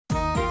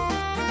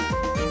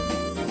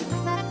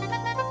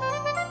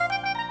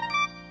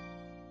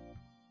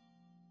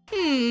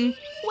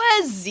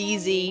Where's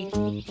Zeze?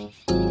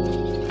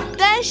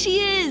 There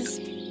she is!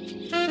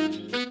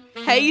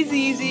 Hey,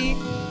 Zeze.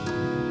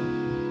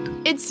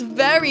 It's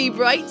very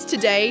bright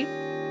today.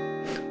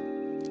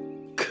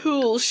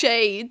 Cool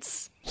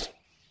shades.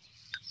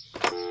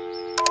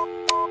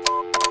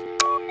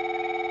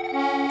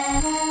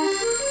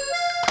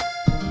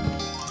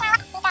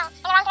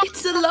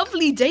 It's a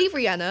lovely day,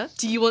 Rhianna.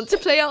 Do you want to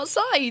play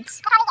outside?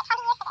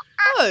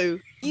 Oh,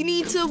 you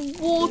need to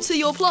water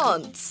your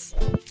plants.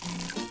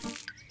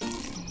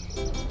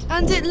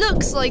 And it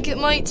looks like it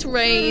might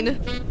rain.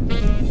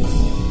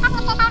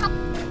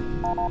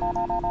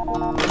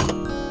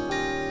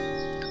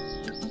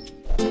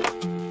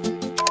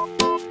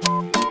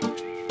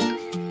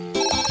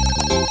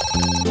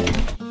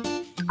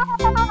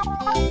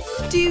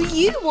 Do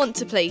you want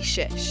to play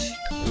Shish?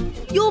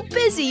 You're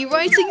busy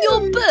writing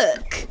your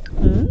book.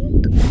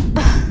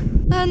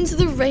 And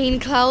the rain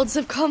clouds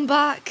have come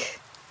back.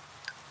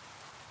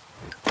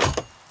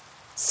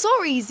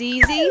 Sorry,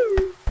 Zeze.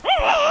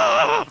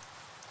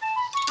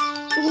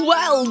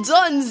 Well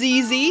done,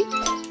 Zeze.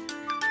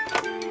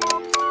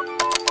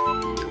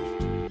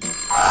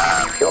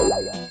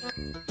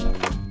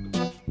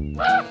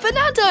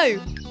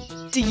 Fernando,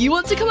 do you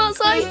want to come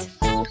outside?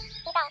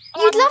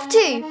 You'd love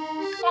to,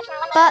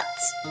 but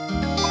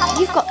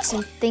you've got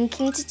some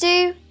thinking to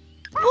do.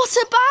 What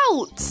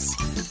about?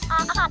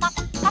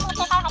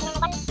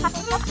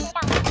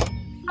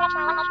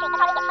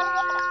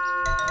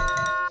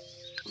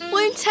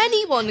 Won't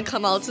anyone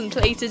come out and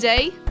play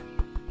today?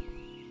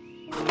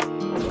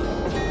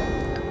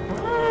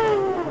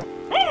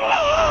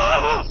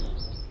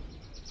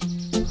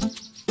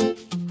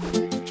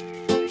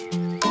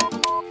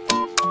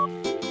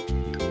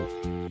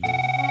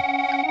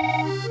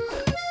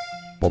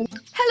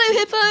 Hello,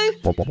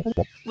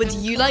 Hippo. Would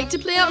you like to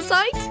play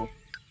outside?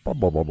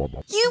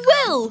 You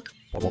will!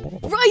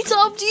 Right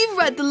after you've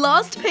read the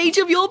last page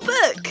of your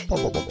book.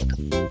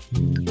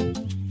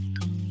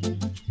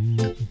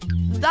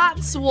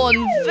 That's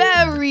one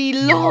very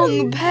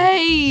long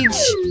page.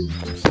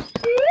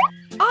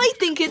 I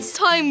think it's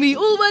time we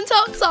all went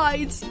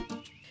outside.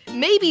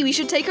 Maybe we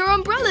should take our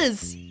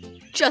umbrellas,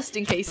 just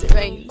in case it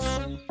rains.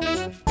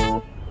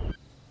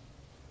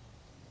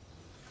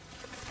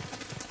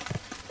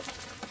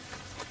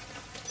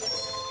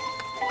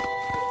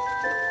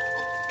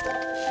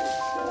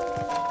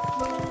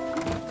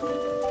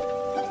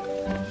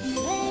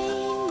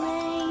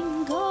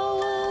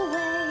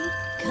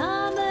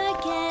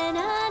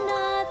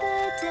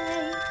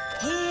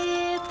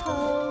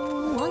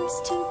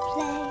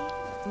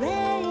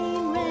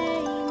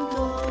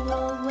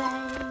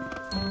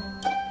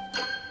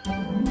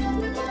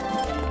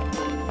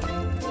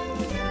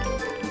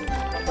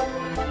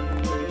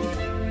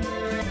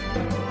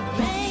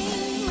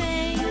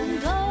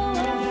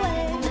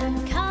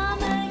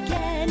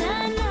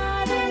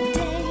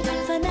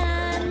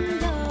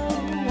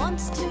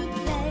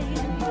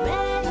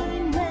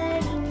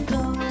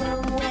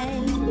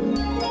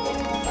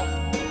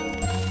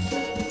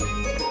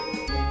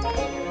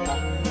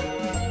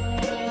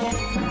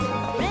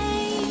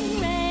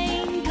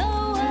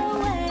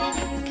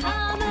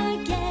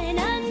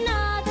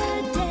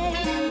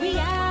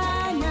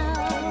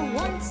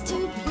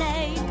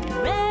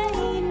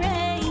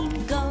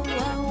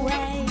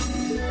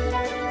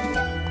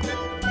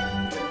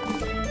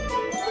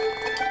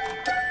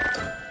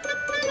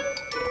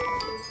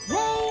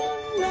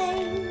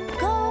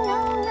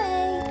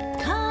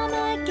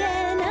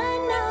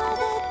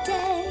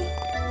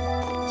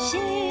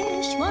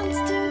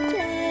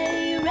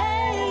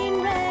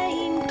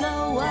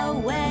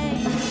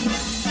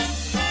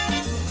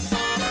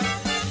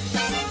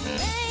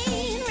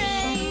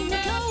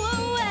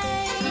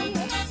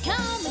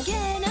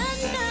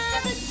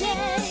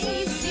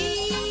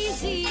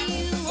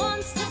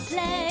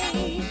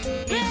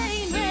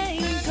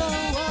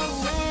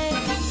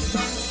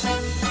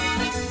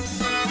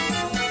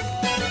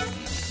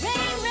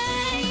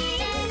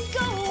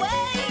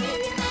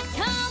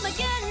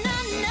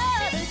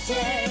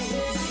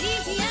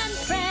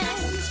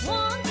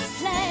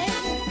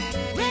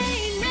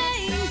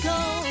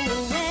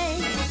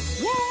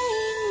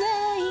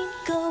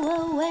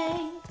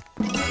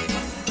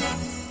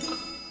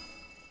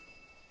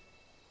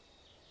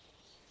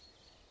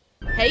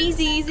 Hey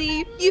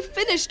Zeze, you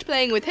finished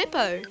playing with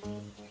Hippo.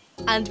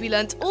 And we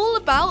learnt all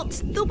about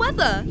the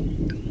weather.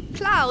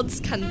 Clouds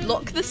can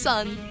block the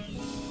sun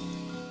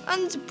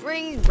and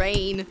bring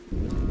rain.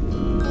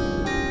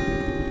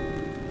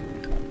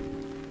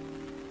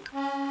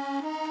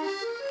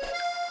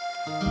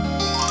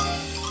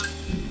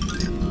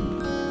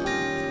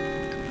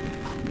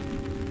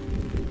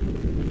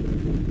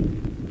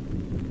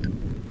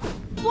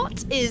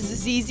 What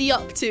is Zeze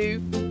up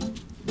to?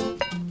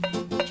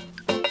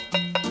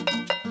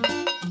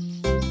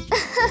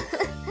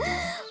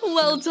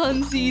 Well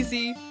done,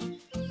 Zeze.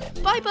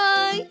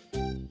 Bye-bye.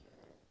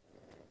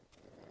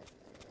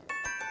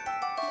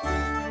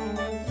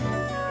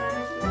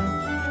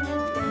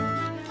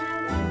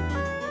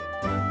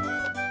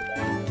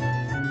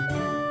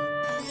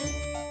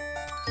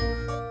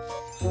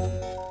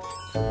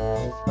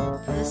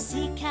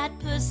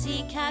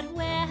 Pussycat,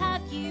 where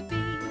have you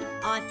been?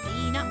 I've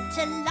been up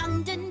to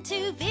London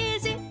to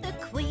visit the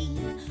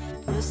Queen.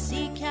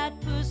 Pussycat,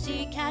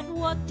 pussycat,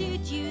 what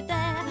did you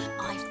there?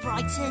 I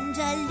frightened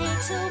a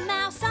little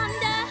mouse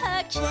under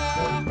her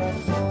chair.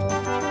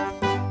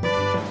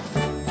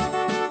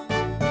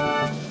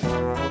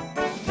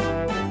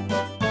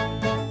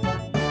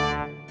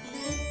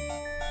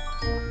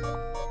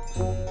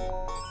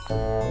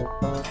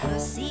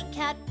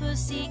 Pussycat,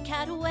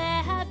 pussycat,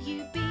 where have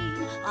you been?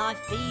 I've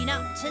been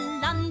up to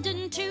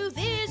London to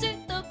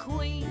visit the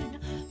Queen.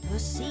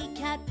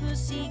 Pussycat,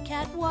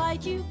 pussycat,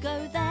 why'd you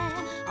go there?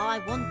 I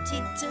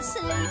wanted to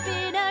sleep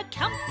in a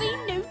comfy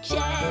new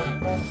chair.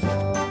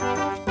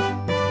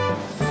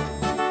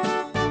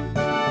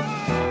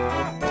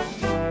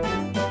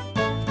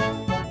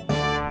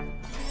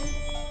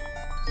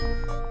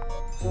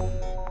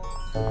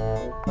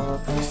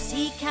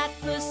 Pussycat,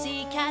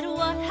 pussycat,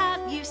 what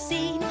have you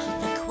seen?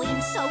 The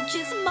Queen's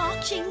soldiers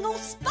marching all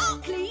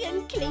sparkly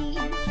and clean.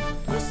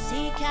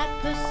 Pussycat,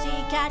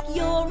 pussycat,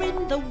 you're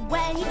in the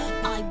way.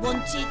 I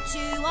wanted to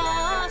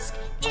ask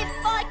if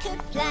I could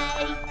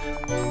play.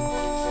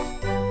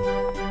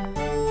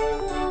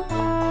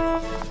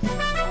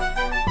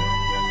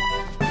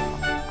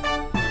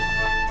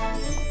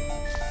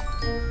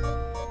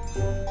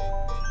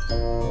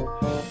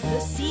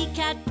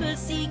 Pussycat,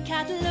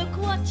 pussycat, look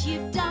what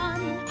you've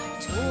done.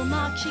 Tall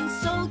marching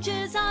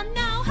soldiers are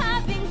now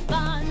having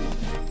fun.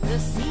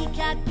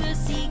 Pussycat,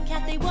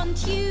 pussycat, they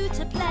want you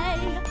to play.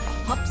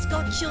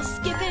 Hopscotch or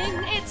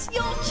skipping, it's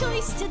your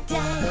choice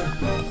today.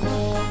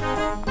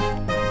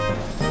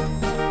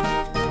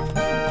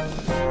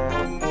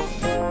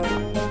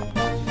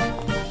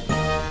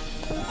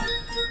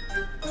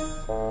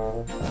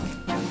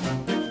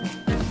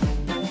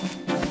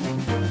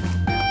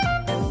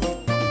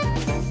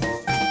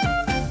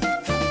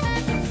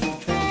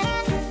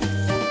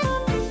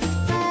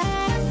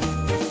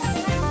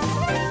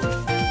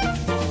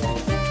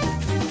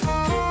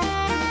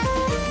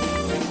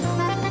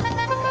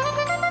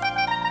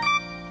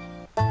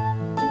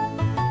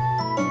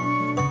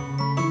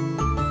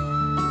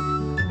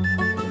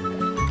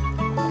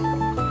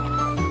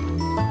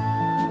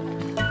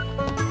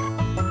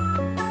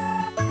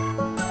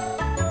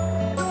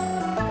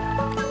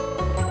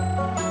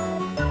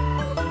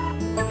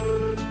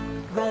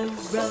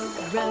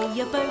 Row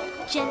your boat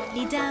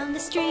gently down the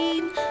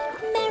stream.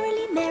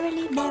 Merrily,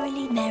 merrily,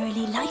 merrily,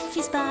 merrily, life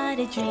is but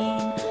a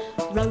dream.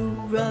 Row,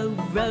 row,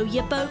 row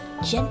your boat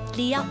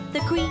gently up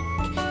the creek.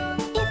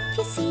 If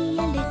you see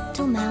a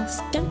little mouse,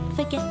 don't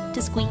forget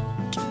to squeak.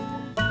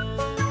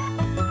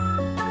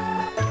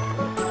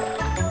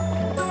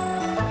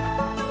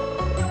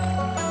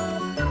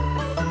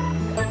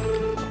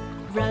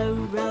 Row,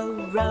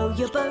 row, row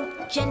your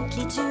boat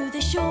gently to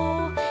the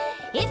shore.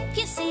 If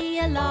you see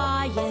a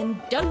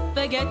lion, don't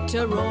forget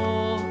to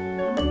roar.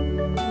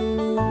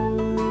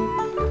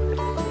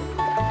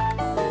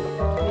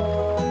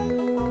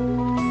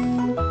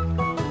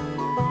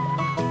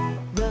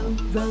 Row,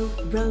 row,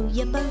 row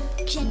your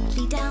boat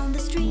gently down the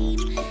stream.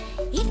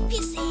 If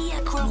you see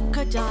a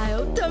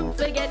crocodile, don't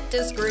forget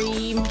to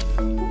scream.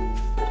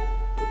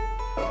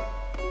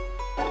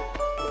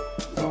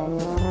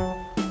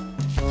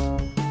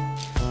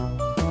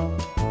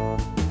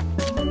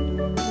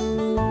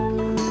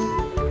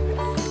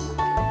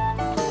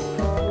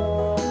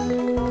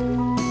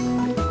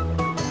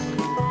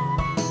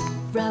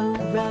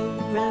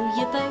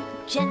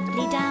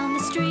 Gently down the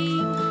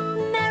stream.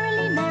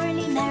 Merrily,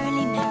 merrily,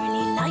 merrily,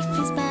 merrily, life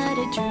is but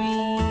a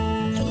dream.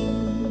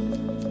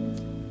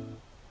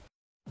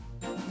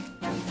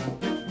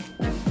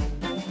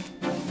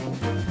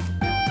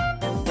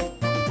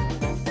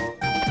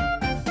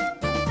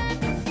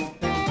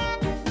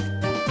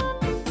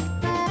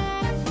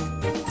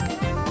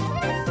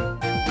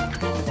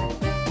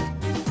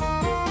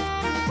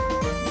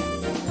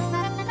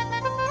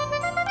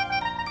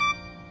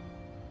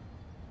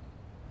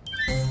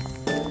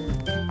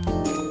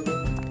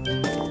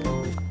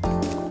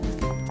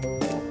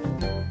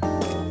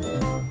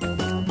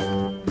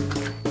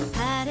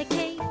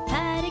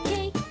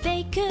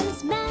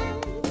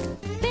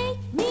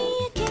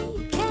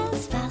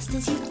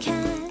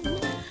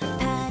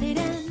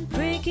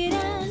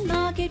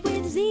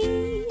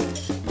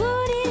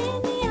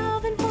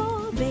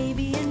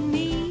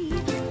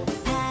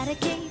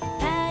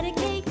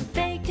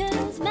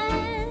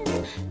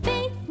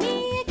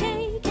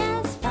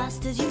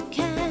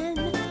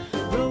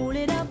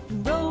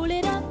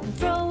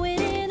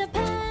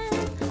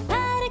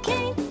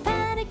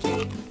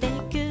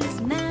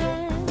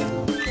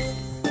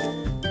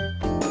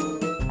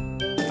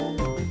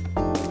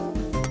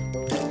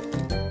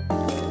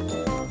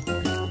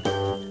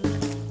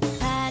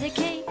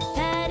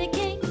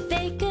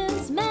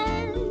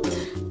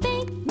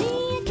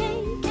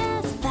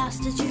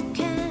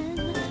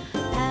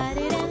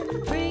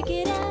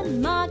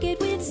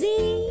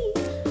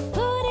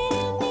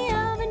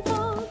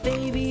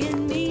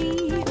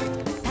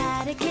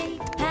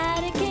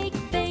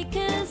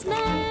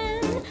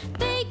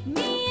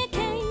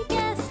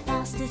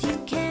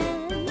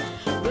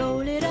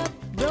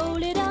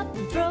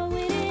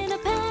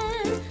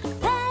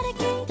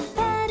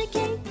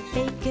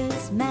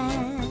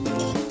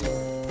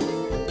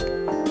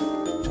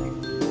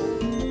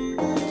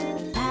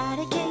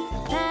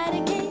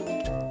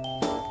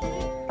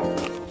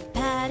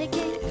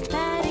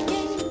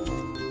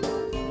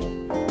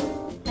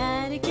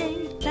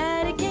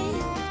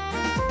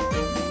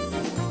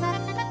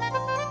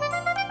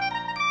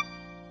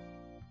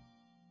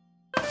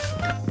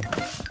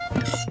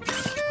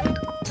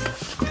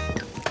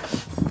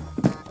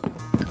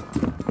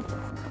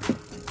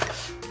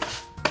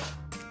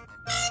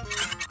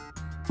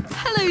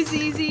 Hello,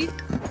 Zeze.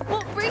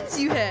 What brings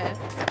you here?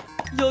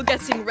 You're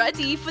getting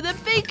ready for the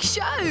big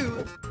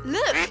show.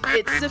 Look,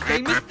 it's the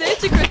famous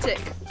theatre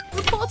critic,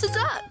 Reporter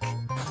Duck.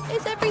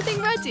 Is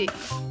everything ready?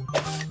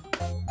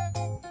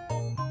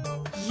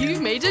 You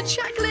made a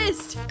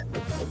checklist.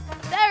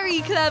 Very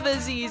clever,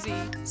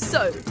 Zeze.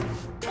 So,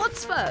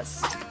 what's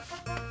first?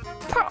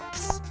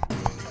 Props.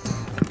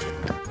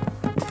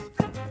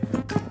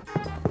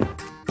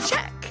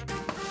 Check.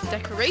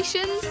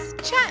 Decorations?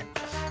 Check.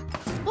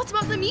 What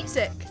about the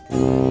music?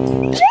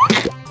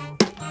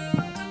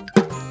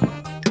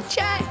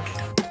 Check.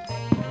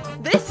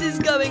 This is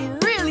going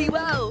really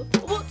well.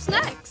 What's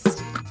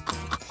next?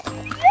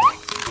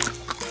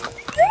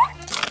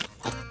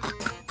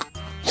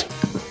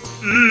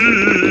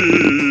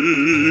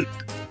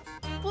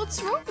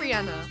 What's wrong,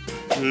 Rhianna?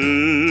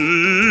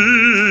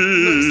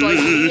 Looks like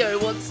Leo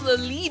wants the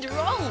lead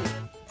role.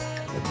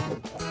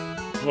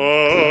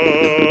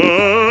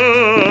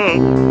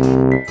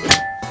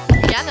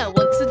 Rhianna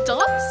wants a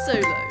dance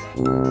solo.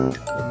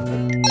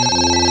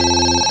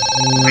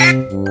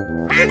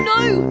 Oh no!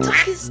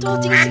 Duck is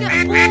starting to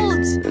get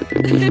bored.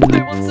 Hippo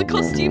wants a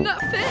costume that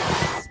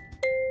fits.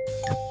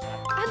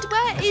 And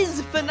where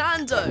is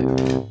Fernando?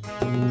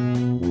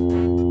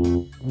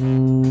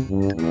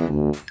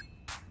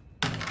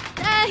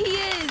 There he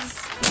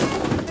is!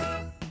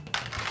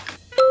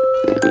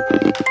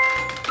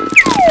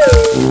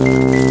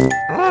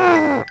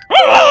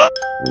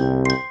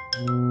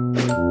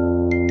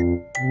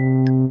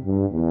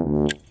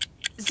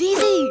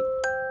 Zeze!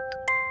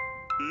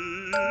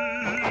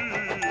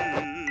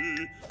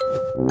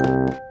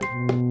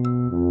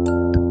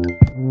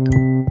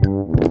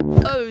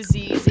 Oh,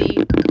 Zeze.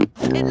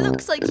 It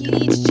looks like you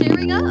need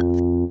cheering up.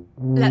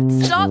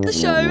 Let's start the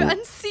show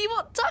and see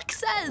what Duck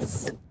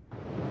says.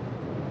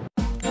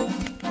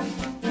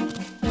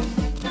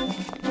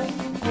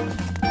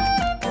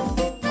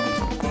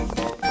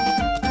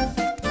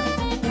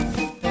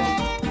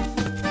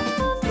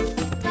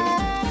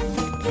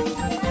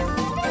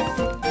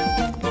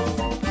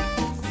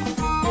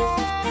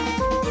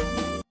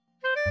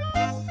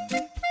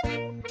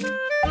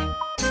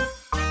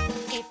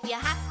 If you're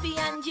happy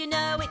and you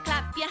know it,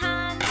 clap your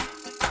hands.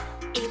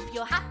 If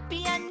you're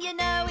happy and you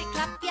know it,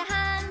 clap your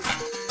hands.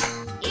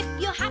 If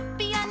you're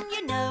happy and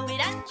you know it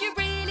and you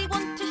really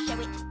want to show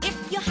it.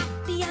 If you're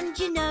happy and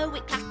you know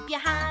it, clap your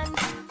hands.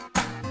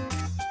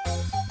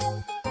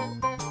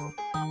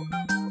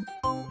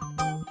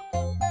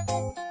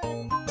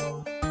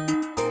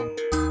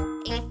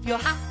 If you're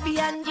happy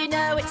and you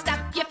know it,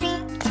 stamp your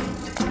feet.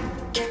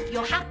 If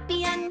you're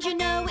happy and you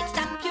know it,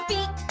 stamp your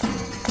feet.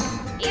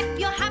 If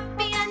you're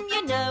happy and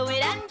you know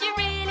it and you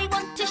really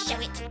want to show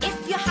it.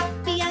 If you're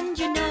happy and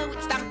you know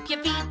it, stamp your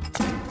feet.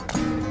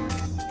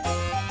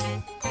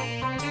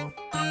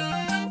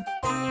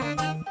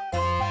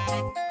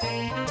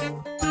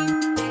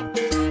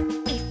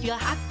 If you're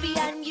happy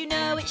and you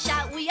know it,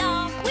 shout we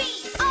are. We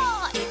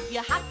are. If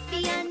you're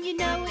happy and you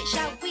know it,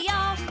 shout we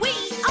are. We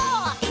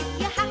are. If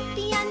you're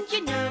happy and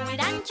you know it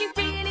and you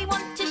really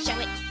want to show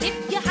it.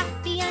 If you're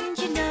happy and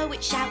you know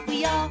it, shout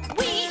we are.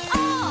 We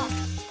are.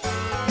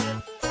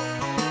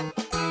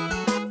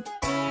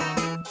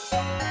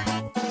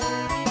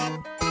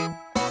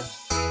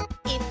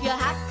 If you're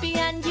happy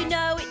and you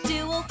know it,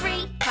 do all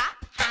three. Clap,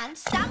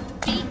 hands,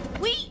 stamp, feet.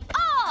 We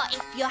are.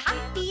 If you're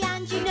happy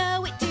and you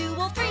know it, do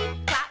all three.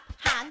 Clap,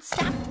 hands,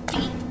 stamp,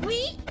 feet.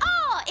 We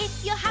are.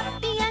 If you're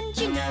happy and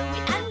you know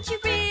it and you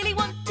really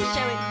want to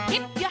show it.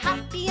 If you're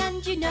happy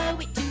and you know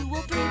it, do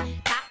all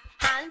three. Clap,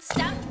 hands,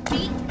 stamp,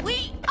 feet.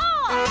 We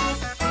are.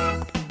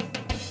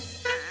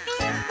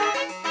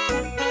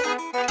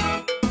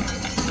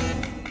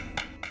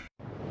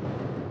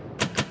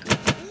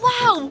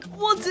 Wow,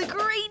 what a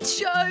great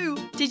show!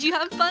 Did you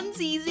have fun,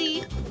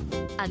 Zeze?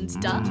 And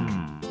Duck?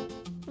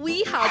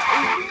 We had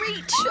a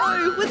great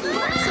show with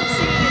lots of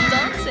singing and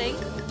dancing.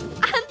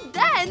 And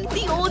then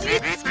the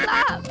audience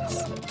clapped.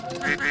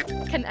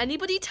 Can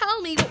anybody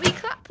tell me what we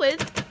clap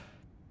with?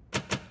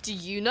 Do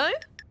you know?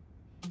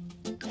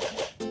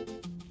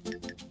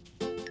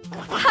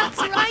 That's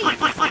right! We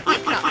clap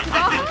with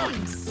our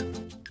hands.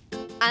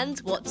 And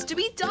what do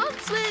we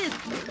dance with?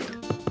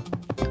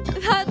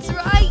 That's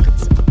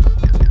right!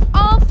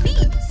 Our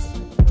feet!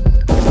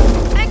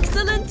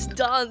 Excellent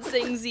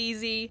dancing,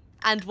 Zeze.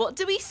 And what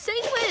do we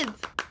sing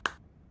with?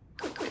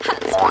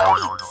 That's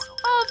right!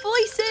 Our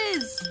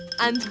voices!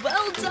 And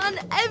well done,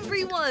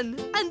 everyone!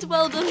 And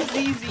well done,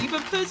 Zeze,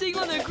 for putting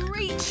on a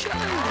great show!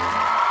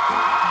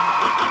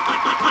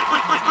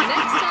 See you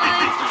next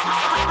time!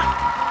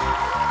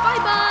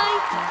 Bye-bye!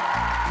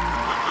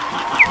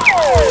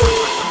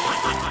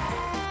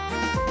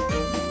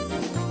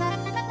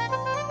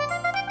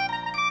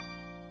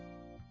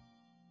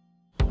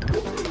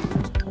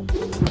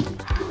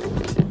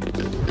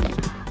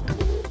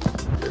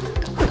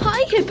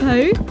 Hi, Hippo!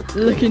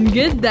 Looking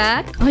good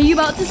there. Are you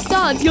about to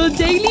start your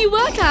daily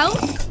workout?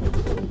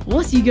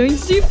 What are you going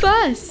to do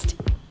first?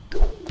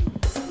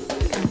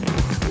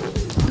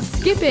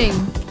 Skipping.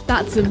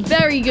 That's a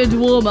very good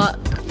warm-up.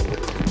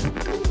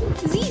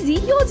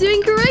 Zeze, you're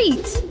doing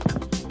great.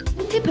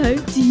 Hippo,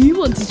 do you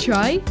want to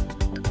try?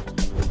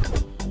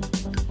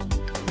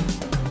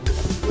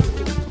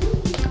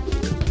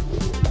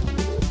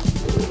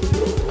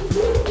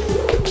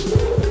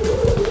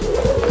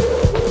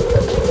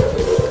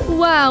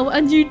 Wow,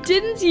 and you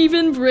didn't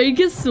even break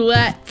a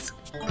sweat.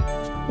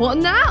 What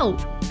now?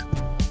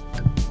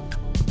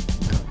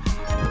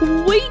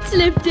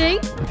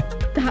 Weightlifting?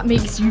 That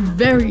makes you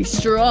very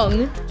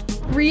strong.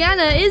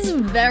 Rhianna is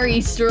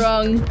very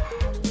strong.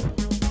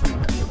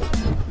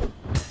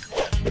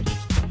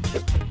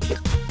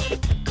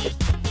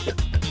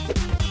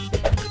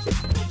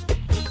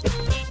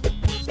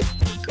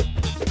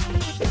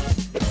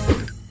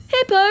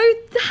 Hippo,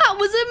 that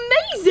was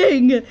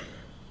amazing!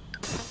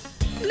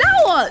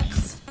 Now what?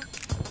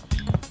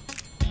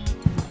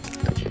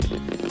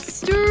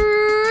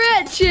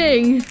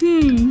 Stretching.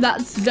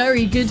 That's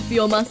very good for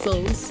your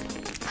muscles.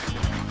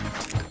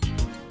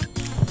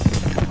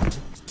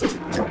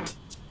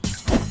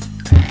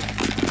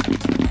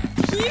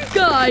 You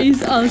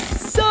guys are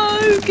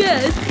so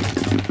good.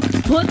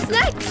 What's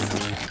next?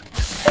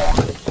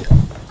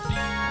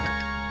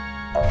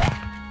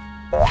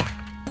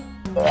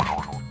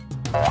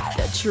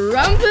 The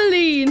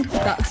trampoline.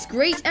 That's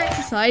great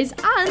exercise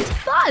and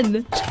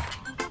fun.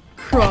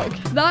 Croc,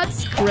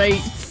 that's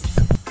great.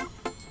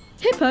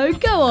 Hippo,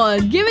 go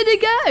on, give it a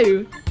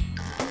go.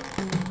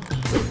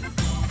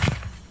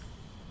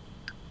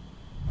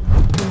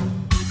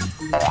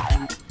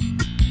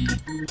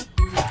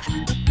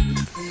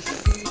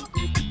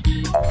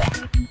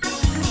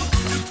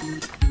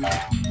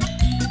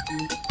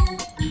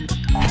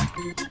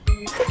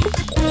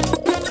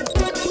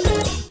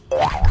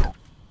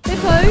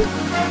 Hippo,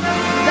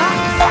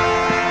 that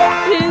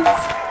is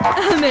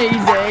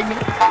amazing.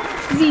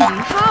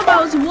 Zeze, how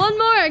about one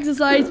more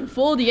exercise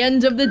before the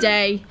end of the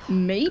day?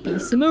 Maybe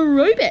some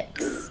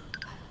aerobics.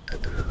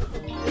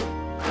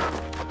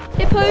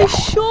 Hippo,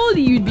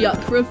 surely you'd be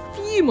up for a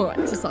few more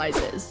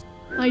exercises.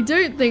 I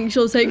don't think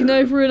she'll take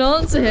no for an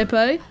answer,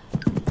 Hippo.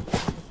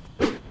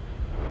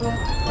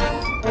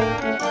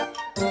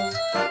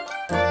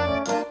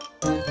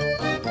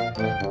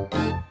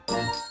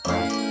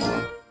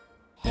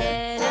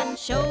 Head and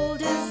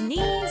shoulders,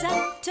 knees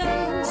and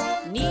toes,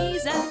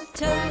 knees and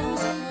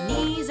toes,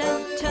 knees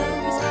and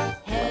toes.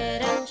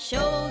 Head and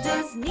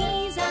shoulders,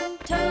 knees and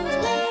toes.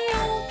 We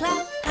all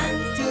clap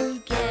hands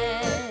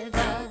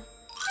together.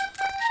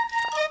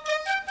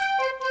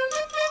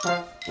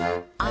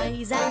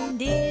 Eyes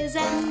and ears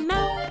and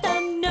mouth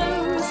and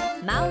nose,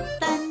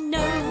 mouth and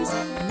nose,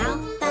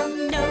 mouth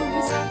and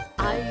nose.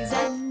 Eyes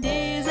and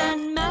ears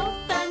and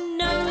mouth and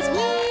nose.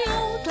 We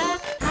all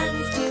clap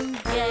hands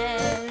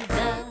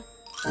together.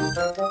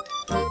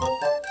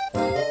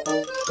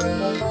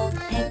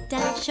 Head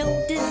and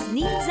shoulders,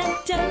 knees and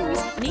toes,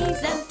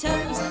 knees and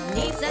toes,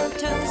 knees and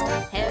toes.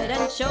 Head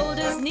and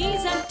shoulders,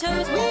 knees and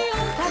toes. We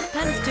all clap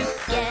hands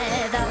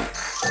together.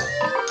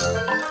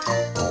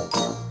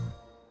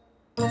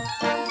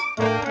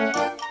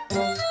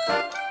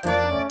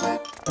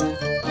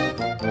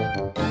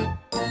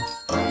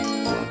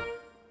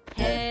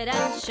 Head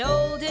and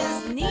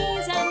shoulders,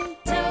 knees and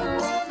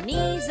toes,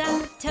 knees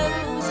and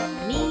toes,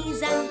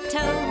 knees and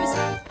toes.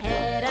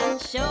 Head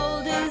and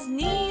shoulders,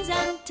 knees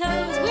and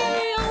toes.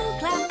 We all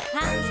clap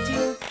hands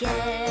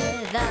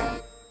together.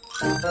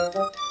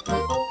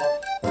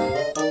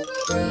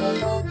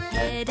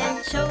 Head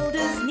and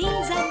shoulders,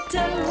 knees and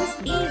toes,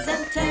 knees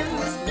and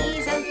toes,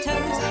 knees and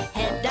toes.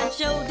 Head and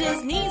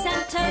shoulders, knees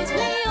and toes.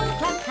 We all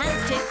clap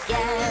hands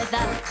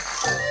together.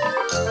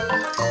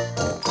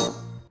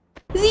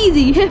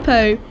 Zeze,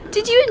 Hippo,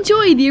 did you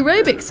enjoy the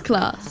aerobics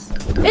class?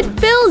 It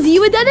fills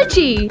you with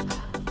energy.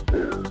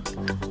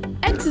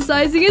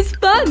 Exercising is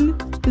fun.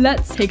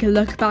 Let's take a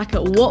look back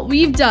at what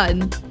we've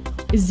done.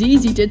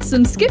 Zeze did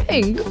some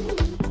skipping,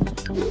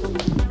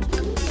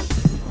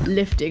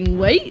 lifting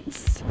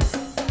weights,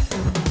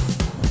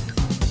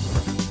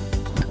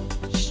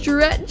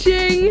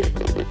 stretching,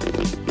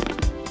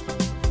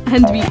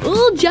 and we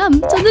all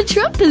jumped on the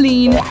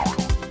trampoline.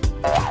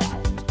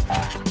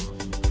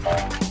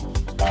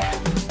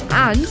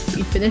 And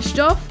we finished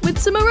off with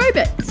some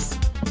aerobics.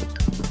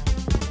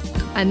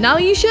 And now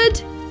you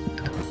should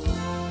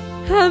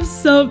have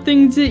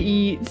something to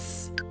eat.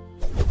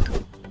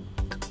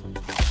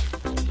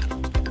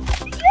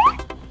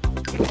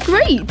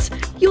 Great!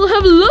 You'll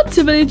have lots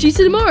of energy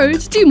tomorrow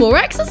to do more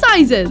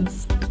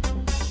exercises.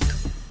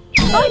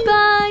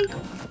 Bye-bye!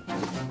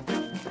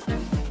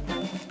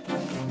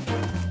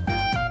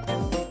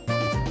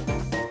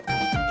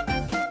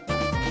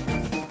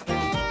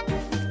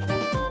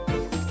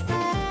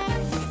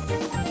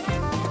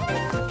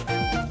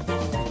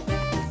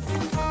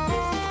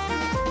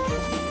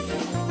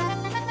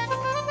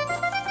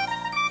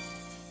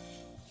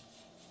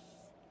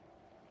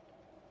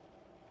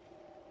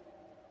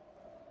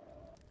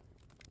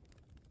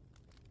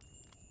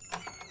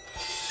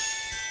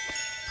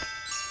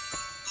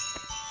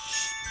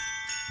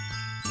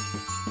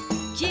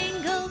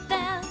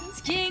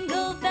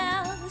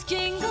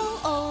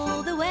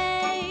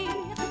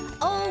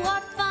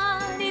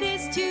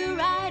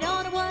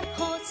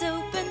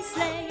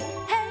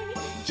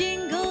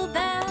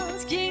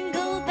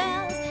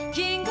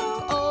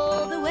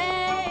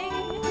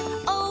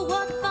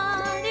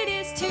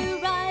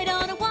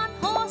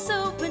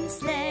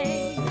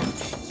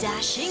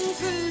 racing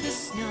through the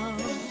snow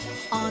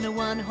on a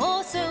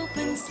one-horse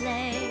open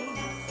sleigh.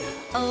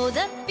 Oh,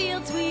 the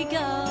fields we go,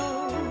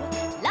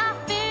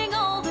 laughing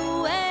all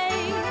the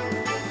way.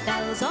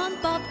 Bells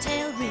on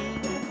bobtail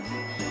ring,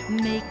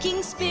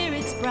 making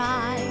spirits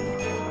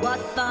bright. What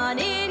fun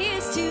it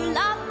is to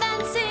laugh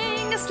and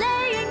sing a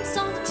sleighing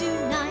song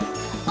tonight.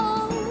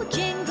 Oh,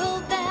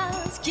 jingle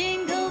bells,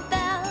 jingle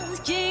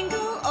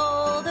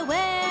all the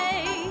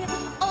way.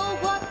 Oh,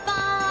 what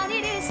fun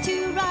it is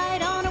to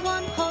ride on a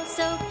one-horse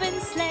open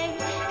sleigh.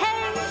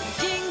 Hey,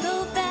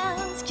 jingle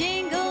bells,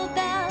 jingle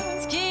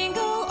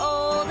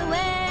all the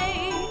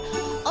way.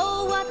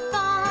 Oh, what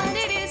fun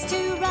it is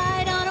to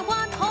ride on a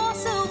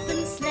one-horse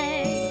open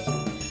sleigh.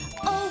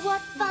 Oh,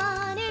 what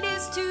fun it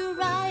is to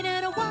ride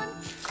in a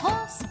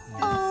one-horse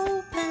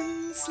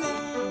open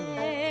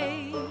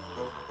sleigh.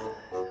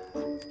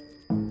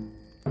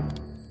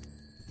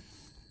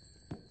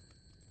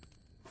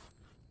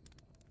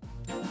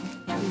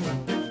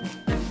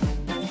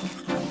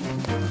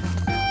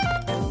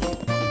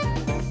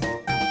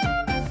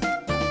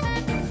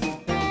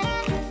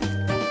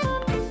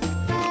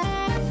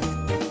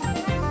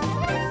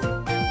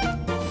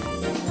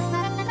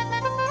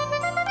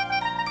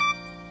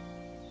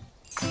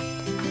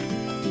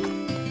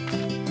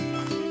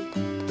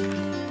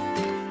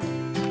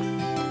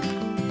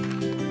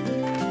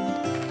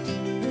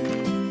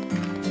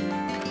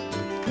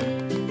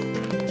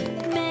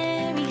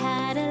 Mary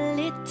had a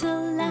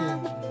little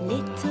lamb,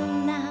 little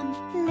lamb,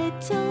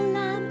 little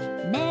lamb.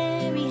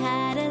 Mary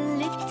had a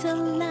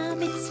little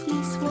lamb, its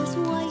fleece was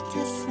white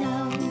as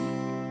snow.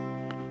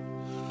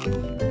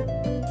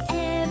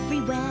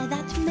 Everywhere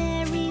that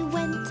Mary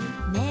went,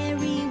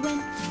 Mary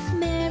went,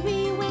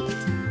 Mary went.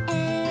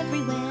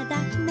 Everywhere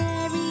that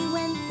Mary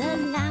went, the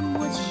lamb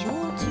was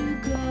sure to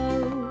go.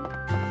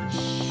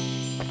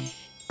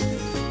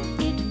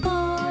 It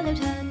followed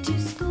her to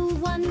school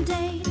one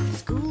day,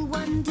 school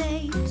one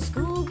day,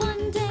 school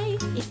one day.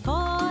 It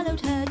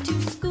followed her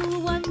to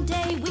school one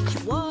day,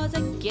 which was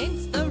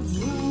against the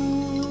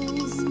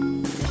rules.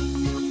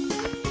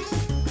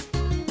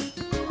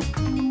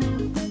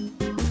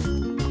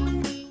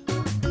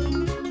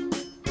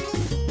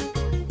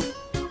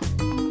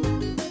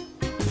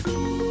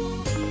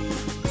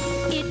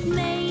 It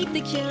made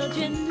the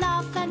children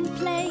laugh and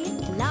play,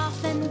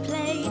 laugh and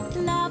play,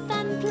 laugh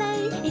and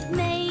play. It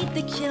made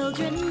the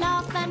children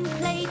laugh and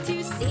play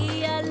to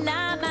see a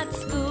lamb at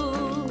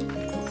school.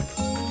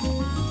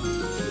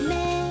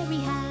 Mary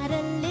had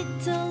a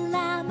little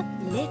lamb,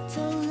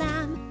 little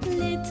lamb,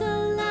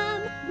 little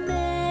lamb.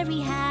 Mary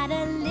had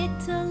a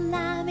little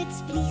lamb,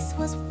 its fleece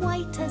was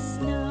white as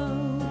snow.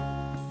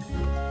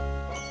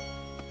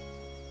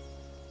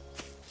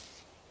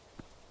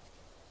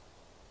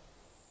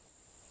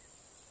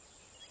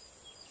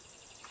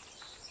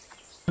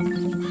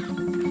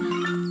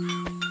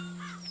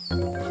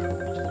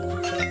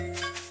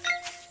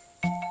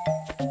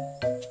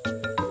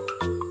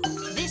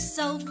 This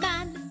old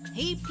man,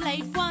 he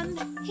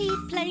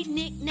played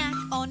knick-knack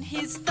on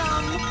his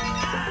thumb.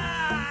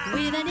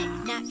 With a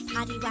knick-knack,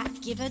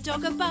 paddywhack, give a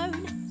dog a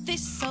bone.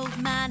 This old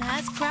man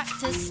has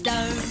cracked a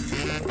stone.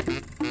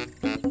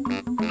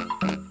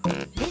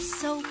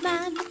 This old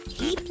man,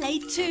 he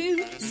played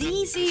too.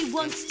 Zeze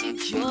wants to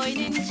join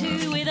in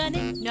too. With a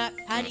knick-knack,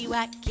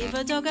 paddywhack, give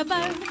a dog a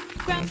bone.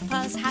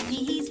 Grandpa's happy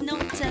he's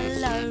not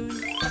alone.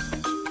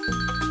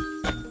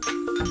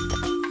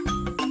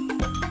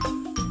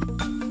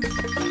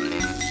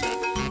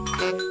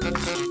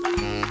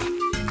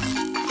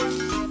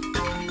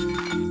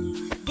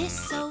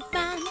 This old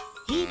man,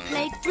 he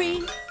played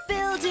free,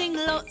 building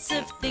lots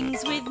of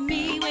things with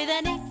me. With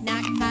a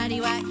knick-knack,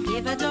 paddywhack,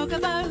 give a dog a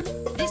bone.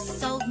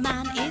 This old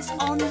man is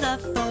on the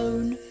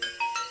phone.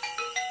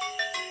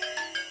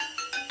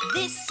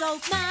 This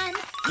old man,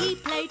 he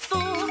played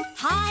for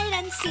hide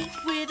and seek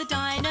with a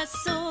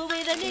dinosaur.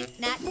 With a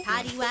knick-knack,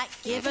 paddywhack,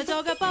 give a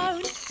dog a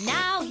bone.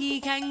 Now he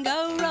can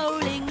go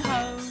rolling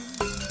home.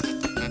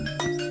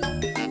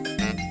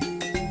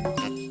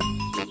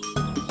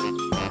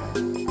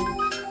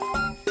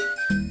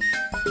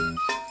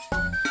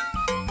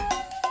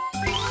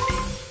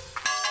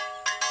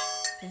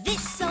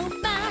 This old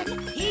man,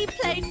 he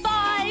played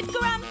five.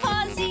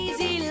 Grandpa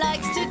Zeze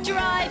likes to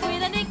drive.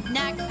 With a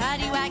knick-knack,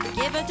 paddywhack,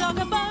 give a dog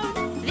a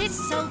bone.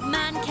 This old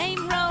man